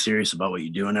 being serious about what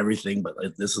you do and everything, but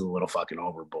this is a little fucking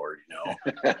overboard, you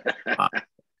know?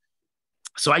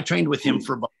 So I trained with him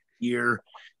for about a year.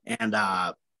 And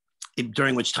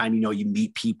during which time, you know, you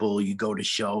meet people, you go to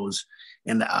shows.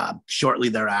 And shortly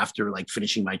thereafter, like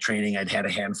finishing my training, I'd had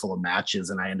a handful of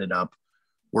matches, and I ended up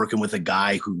working with a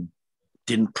guy who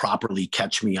didn't properly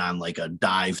catch me on like a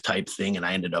dive type thing. And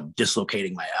I ended up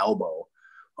dislocating my elbow.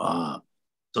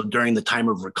 So during the time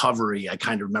of recovery, I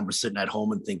kind of remember sitting at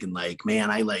home and thinking like, man,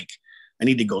 I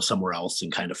need to go somewhere else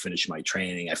and kind of finish my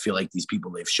training. I feel like these people,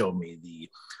 they've showed me the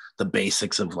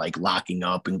basics of like locking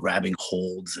up and grabbing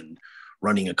holds and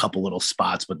running a couple little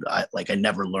spots, but I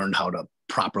never learned how to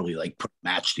properly like put a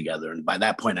match together. And by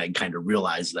that point, I kind of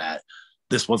realized that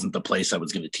this wasn't the place that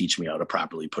was going to teach me how to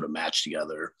properly put a match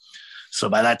together. So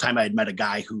by that time, I had met a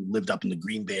guy who lived up in the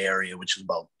Green Bay area, which is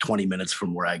about 20 minutes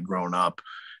from where I'd grown up.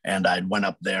 And I went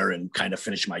up there and kind of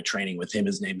finished my training with him.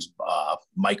 His name's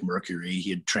Mike Mercury. He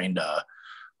had trained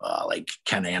like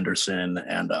Ken Anderson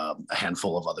and a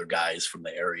handful of other guys from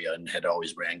the area and had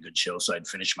always ran good shows. So I'd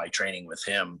finished my training with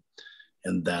him,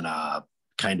 and then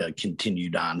kind of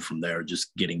continued on from there,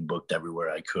 just getting booked everywhere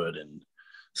I could and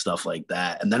stuff like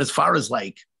that. And then as far as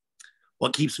like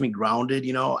what keeps me grounded,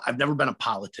 you know, I've never been a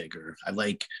politicker.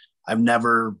 I've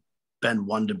never been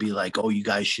one to be like, oh, you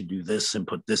guys should do this and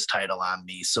put this title on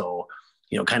me. So,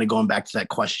 you know, kind of going back to that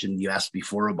question you asked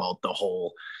before about the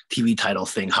whole TV title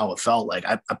thing, how it felt like,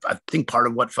 I think part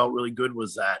of what felt really good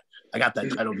was that I got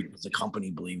that title because the company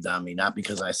believed on me, not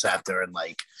because I sat there and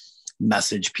like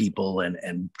message people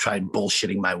and tried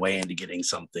bullshitting my way into getting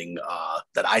something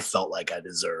that I felt like I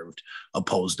deserved,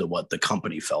 opposed to what the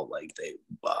company felt like they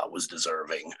was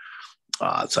deserving.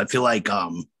 So I feel like,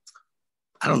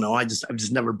 I don't know. I've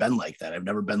just never been like that. I've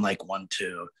never been like one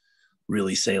to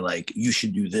really say like, you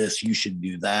should do this, you should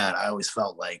do that. I always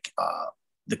felt like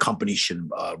the company should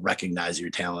recognize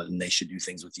your talent, and they should do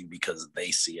things with you because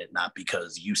they see it, not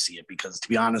because you see it. Because to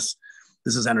be honest,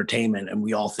 this is entertainment, and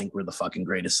we all think we're the fucking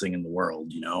greatest thing in the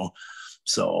world, you know?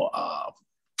 So I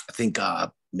think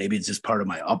maybe it's just part of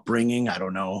my upbringing. I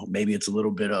don't know. Maybe it's a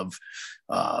little bit of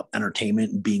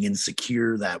entertainment and being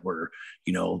insecure that we're,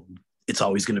 you know, it's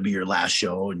always going to be your last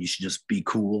show and you should just be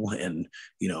cool and,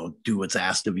 you know, do what's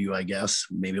asked of you, I guess.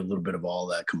 Maybe a little bit of all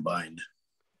that combined.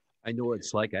 I know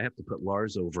it's like I have to put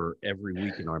Lars over every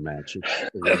week in our match.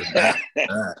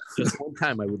 Just one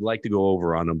time I would like to go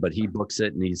over on him, but he books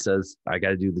it and he says, I got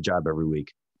to do the job every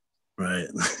week. Right.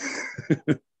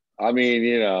 I mean,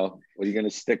 you know, are you going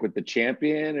to stick with the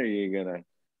champion, or are you going to?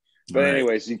 But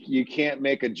anyways, you can't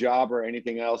make a jobber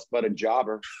anything else but a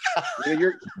jobber.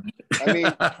 I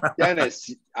mean, Dennis,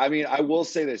 I mean, I will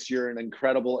say this: you're an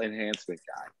incredible enhancement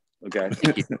guy.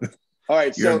 Okay. All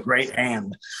right. You're a great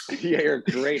hand. Yeah, you're a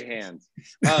great hand.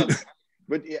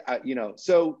 But you know,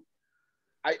 so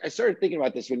I started thinking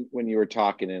about this when you were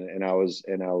talking, and I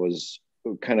was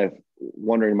kind of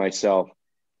wondering myself,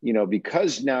 you know,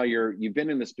 because now you've been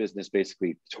in this business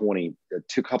basically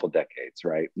two couple decades,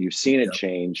 right? You've seen it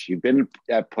change. You've been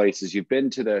at places. You've been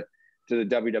to the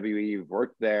WWE. You've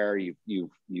worked there.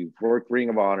 You've worked Ring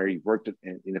of Honor. You've worked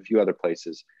in a few other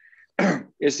places.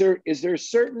 Is there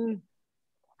certain?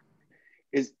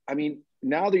 I mean,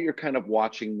 now that you're kind of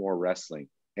watching more wrestling,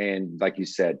 and like you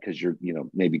said, because you're, you know,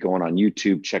 maybe going on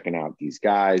YouTube, checking out these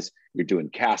guys, you're doing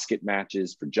casket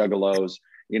matches for juggalos,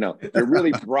 you know, you're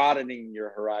really broadening your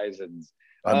horizons.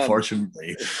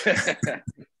 Unfortunately.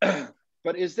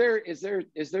 But is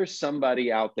there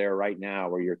somebody out there right now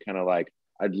where you're kind of like,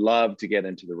 I'd love to get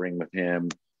into the ring with him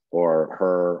or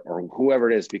her or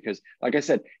whoever it is? Because like I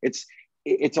said, it's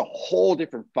a whole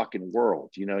different fucking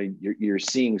world. You know, you're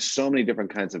seeing so many different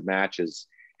kinds of matches,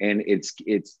 and it's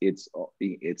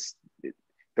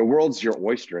the world's your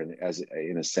oyster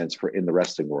in a sense in the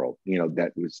wrestling world. You know,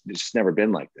 it's just never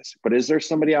been like this. But is there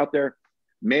somebody out there,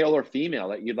 male or female,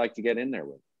 that you'd like to get in there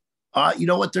with? You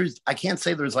know what? I can't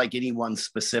say there's like anyone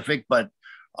specific, but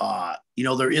you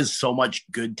know, there is so much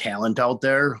good talent out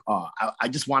there. I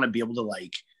just want to be able to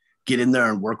like get in there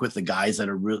and work with the guys that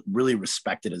are really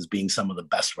respected as being some of the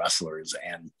best wrestlers,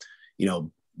 and, you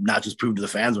know, not just prove to the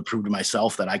fans, but prove to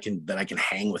myself that I can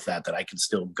hang with that I can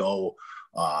still go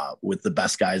with the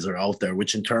best guys that are out there,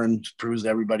 which in turn proves to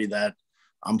everybody that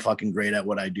I'm fucking great at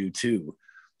what I do too.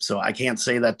 So I can't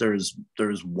say that there's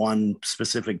one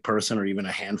specific person or even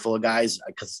a handful of guys,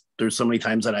 because there's so many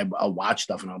times that I'll watch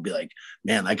stuff and I'll be like,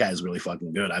 man, that guy's really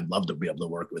fucking good. I'd love to be able to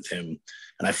work with him.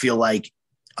 And I feel like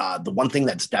the one thing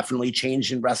that's definitely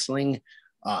changed in wrestling,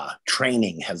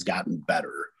 training has gotten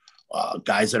better.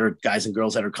 Guys and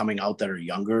girls that are coming out that are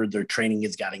younger, their training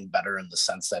is getting better in the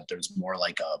sense that there's more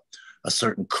like a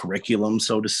certain curriculum,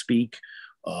 so to speak,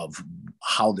 of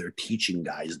how they're teaching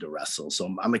guys to wrestle.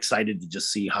 So I'm excited to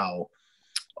just see how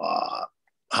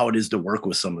it is to work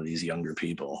with some of these younger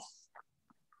people.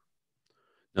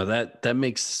 Now that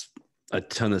makes a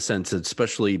ton of sense,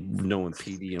 especially knowing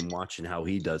PD and watching how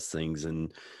he does things,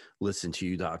 and listen to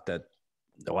you, Doc.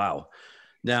 Wow.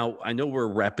 Now, I know we're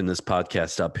wrapping this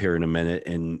podcast up here in a minute,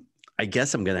 and I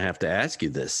guess I'm going to have to ask you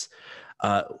this.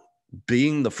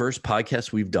 Being the first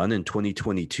podcast we've done in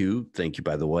 2022, thank you,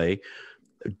 by the way,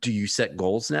 do you set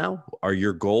goals now? Are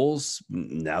your goals,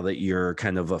 now that you're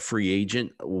kind of a free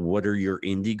agent, what are your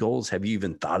indie goals? Have you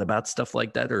even thought about stuff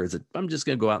like that? Or is it, I'm just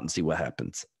going to go out and see what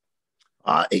happens?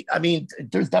 I mean,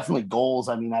 there's definitely goals.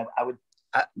 I mean,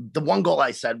 the one goal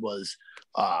I said was,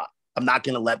 I'm not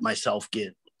going to let myself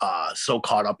get so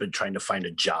caught up in trying to find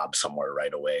a job somewhere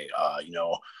right away. You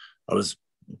know, I was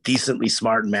decently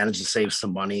smart and managed to save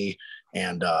some money,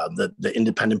 and the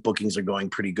independent bookings are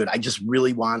going pretty good. I just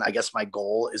really I guess my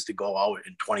goal is to go out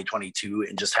in 2022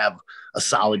 and just have a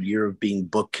solid year of being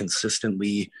booked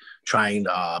consistently, trying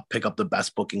to pick up the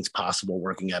best bookings possible,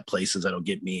 working at places that'll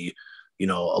get me, you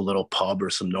know, a little pub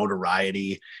or some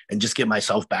notoriety, and just get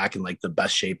myself back in like the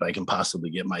best shape I can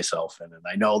possibly get myself in. And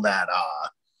I know that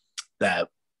that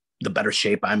the better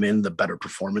shape I'm in, the better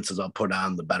performances I'll put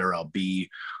on, the better I'll be.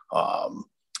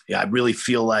 Yeah, I really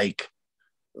feel like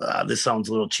this sounds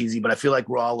a little cheesy, but I feel like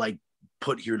we're all like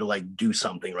put here to like do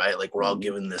something, right? Like we're all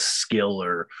given this skill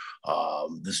or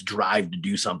this drive to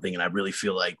do something. And I really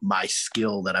feel like my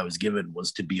skill that I was given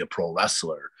was to be a pro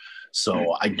wrestler.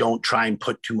 So I don't try and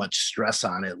put too much stress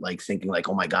on it, like thinking like,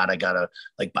 oh my God, I gotta,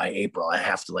 like by April, I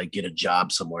have to like get a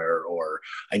job somewhere, or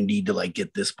I need to like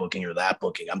get this booking or that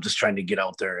booking. I'm just trying to get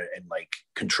out there and like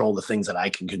control the things that I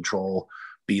can control,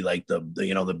 be like the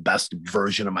you know, the best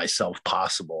version of myself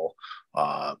possible.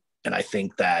 And I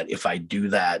think that if I do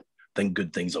that, then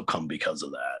good things will come because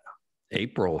of that.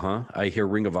 April, huh? I hear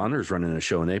Ring of Honor is running a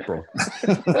show in April.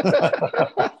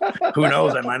 Who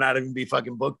knows? I might not even be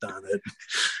fucking booked on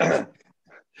it.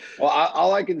 Well,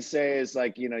 all I can say is,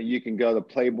 like, you know, you can go the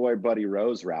Playboy Buddy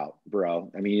Rose route,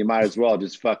 bro. I mean, you might as well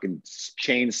just fucking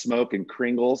chain smoke and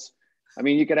Kringles. I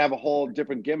mean, you could have a whole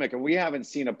different gimmick, and we haven't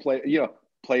seen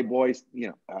Playboys,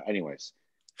 anyways.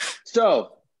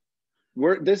 So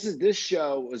this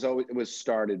show was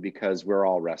started because we're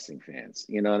all wrestling fans,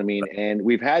 you know what I mean? And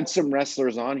we've had some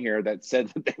wrestlers on here that said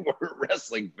that they weren't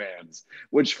wrestling fans,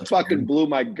 which fucking blew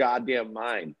my goddamn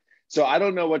mind. So I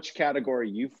don't know which category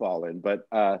you fall in, but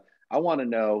I want to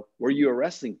know, were you a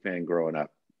wrestling fan growing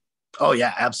up? Oh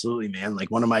yeah, absolutely, man.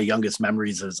 Like one of my youngest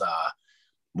memories is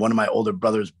one of my older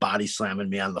brothers body slamming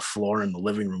me on the floor in the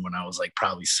living room when I was like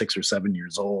probably 6 or 7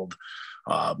 years old.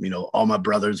 All my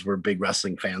brothers were big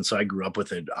wrestling fans, so I grew up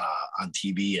with it on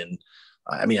TV. And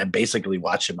I mean, I basically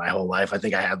watched it my whole life. I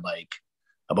think I had like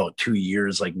about 2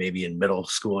 years, like maybe in middle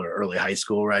school or early high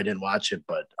school, where I didn't watch it.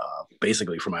 But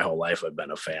basically for my whole life, I've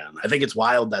been a fan. I think it's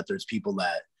wild that there's people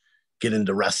that get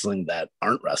into wrestling that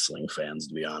aren't wrestling fans,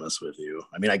 to be honest with you.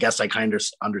 I mean, I guess I kind of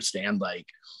understand like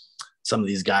some of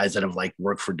these guys that have like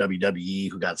worked for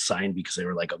WWE who got signed because they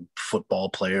were like a football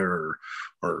player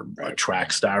or a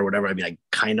track star or whatever. I mean, I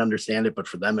kind of understand it, but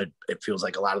for them, it feels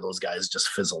like a lot of those guys just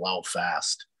fizzle out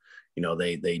fast.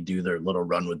 They do their little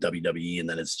run with WWE and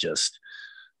then it's just,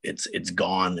 it's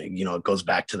gone. It goes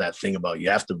back to that thing about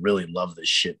you have to really love this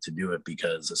shit to do it,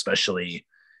 because especially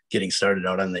getting started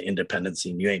out on the independent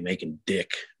scene, you ain't making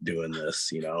dick doing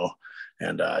this,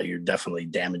 and you're definitely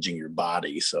damaging your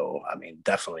body. So, I mean,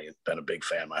 definitely been a big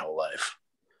fan my whole life.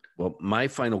 Well, my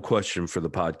final question for the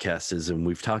podcast is, and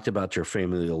we've talked about your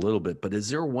family a little bit, but is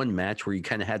there one match where you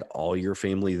kind of had all your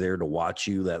family there to watch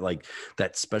you,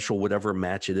 that special, whatever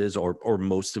match it is, or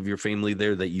most of your family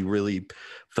there that you really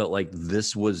felt like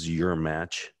this was your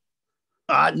match?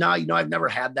 No, I've never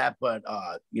had that, but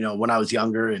when I was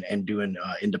younger and doing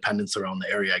independence around the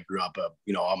area I grew up,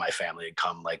 all my family had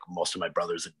come, like most of my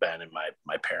brothers had been, and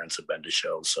my parents had been to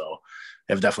shows. So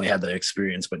I've definitely had that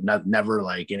experience, but never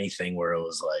like anything where it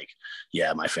was like,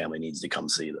 yeah, my family needs to come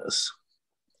see this.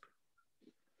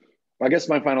 I guess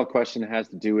my final question has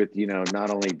to do with, not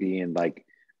only being like,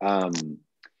 it's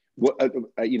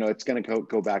going to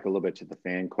go back a little bit to the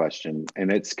fan question,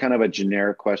 and it's kind of a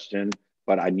generic question,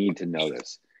 but I need to know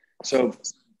this. So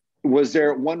was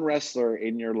there one wrestler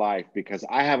in your life, because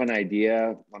I have an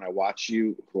idea when I watch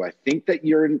you, who I think that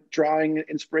you're drawing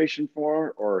inspiration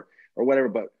for or whatever,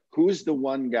 but who's the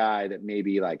one guy that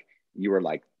maybe like you were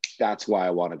like, that's why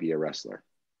I want to be a wrestler?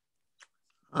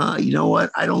 You know what?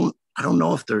 I don't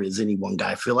know if there is any one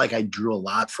guy. I feel like I drew a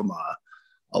lot from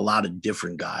a lot of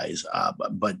different guys,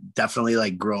 but definitely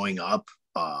like growing up,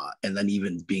 and then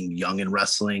even being young in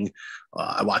wrestling,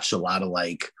 I watched a lot of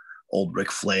like old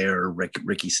Ric Flair,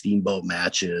 Ricky Steamboat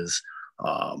matches,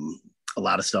 a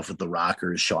lot of stuff with the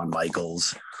Rockers, Shawn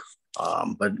Michaels.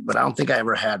 But I don't think I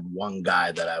ever had one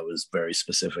guy that I was very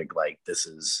specific, like this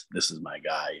is my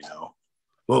guy,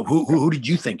 Well, who did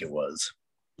you think it was?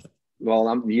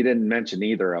 Well, you didn't mention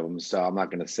either of them, so I'm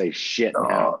not going to say shit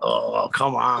now. Oh,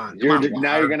 come on.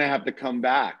 Now you're going to have to come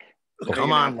back.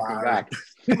 Come on, Lar.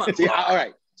 Come on. See, all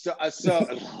right. So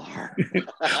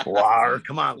Lar,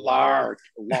 come on, Larg.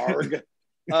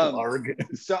 Larg.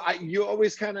 So you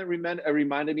always kind of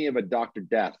reminded me of a Dr.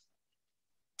 Death.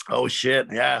 Oh shit!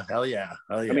 Yeah, hell yeah.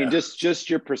 I mean, just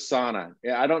your persona.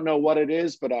 Yeah, I don't know what it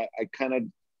is, but I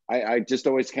just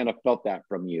always kind of felt that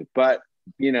from you. But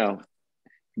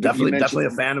definitely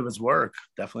a fan of his work.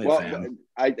 Definitely a fan.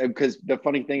 Because the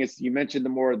funny thing is, you mentioned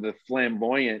the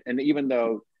flamboyant, and even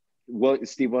though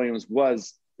Steve Williams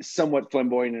was somewhat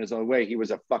flamboyant in his own way, he was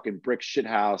a fucking brick shit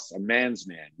house, a man's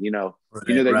man. You're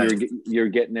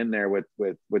getting in there with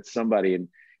somebody,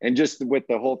 and just with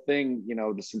the whole thing,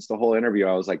 since the whole interview,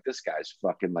 I was like, this guy's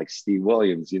fucking like Steve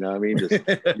Williams. You know what I mean? Just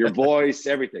your voice,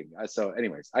 everything. So,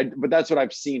 anyways, but that's what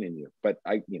I've seen in you. But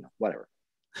whatever.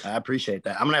 I appreciate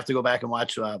that. I'm gonna have to go back and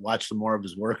watch some more of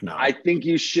his work now. I think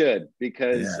you should,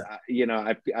 because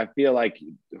I feel like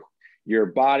your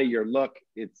body, your look,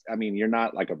 you're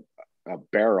not like a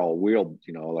barrel wheeled,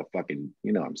 a fucking,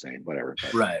 what I'm saying, whatever.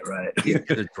 But, right.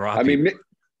 I mean,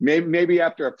 maybe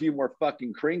after a few more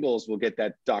fucking Kringles, we'll get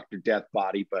that Dr. Death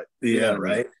body, but yeah,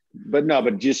 right. But no,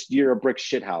 but just you're a brick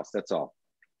shit house. That's all.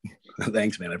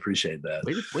 Thanks, man. I appreciate that.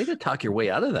 Way to talk your way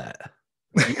out of that.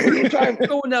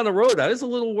 Going down the road, I was a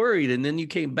little worried, and then you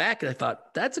came back, and I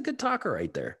thought, that's a good talker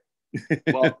right there.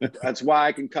 Well, that's why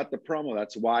I can cut the promo.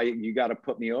 That's why you got to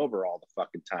put me over all the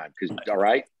fucking time. Because all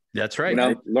right, that's right.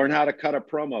 Learn how to cut a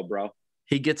promo, bro.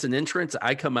 He gets an entrance.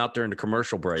 I come out during the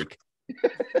commercial break. You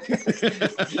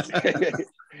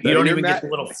don't even get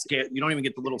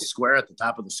the little square at the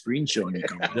top of the screen showing you.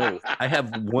 No, I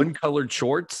have one colored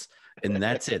shorts. And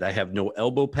that's it. I have no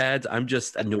elbow pads. I'm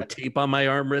just no tape on my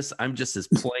armrest. I'm just as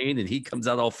plain, and he comes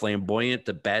out all flamboyant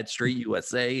to Bad Street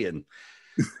USA and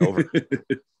over.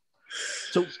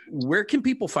 So where can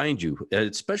people find you,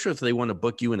 especially if they want to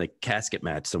book you in a casket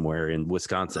match somewhere in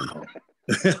Wisconsin?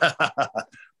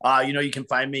 You can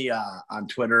find me on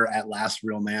Twitter at Last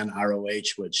Real Man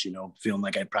ROH, which, feeling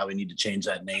like I probably need to change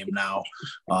that name now,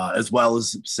 as well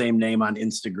as same name on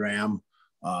Instagram.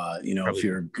 If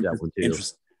you're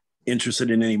interested.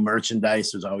 interested in any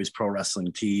merchandise, there's always Pro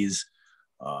Wrestling Tees.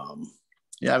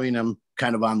 Yeah, I mean, I'm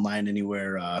kind of online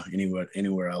anywhere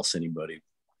else anybody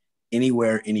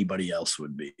else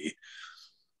would be.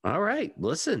 All right.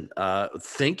 Listen,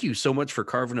 thank you so much for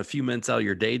carving a few minutes out of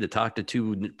your day to talk to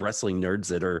two wrestling nerds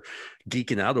that are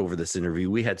geeking out over this interview.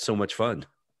 We had so much fun.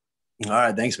 All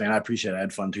right. Thanks, man. I appreciate it. I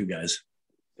had fun too, guys.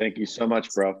 Thank you so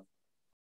much, bro.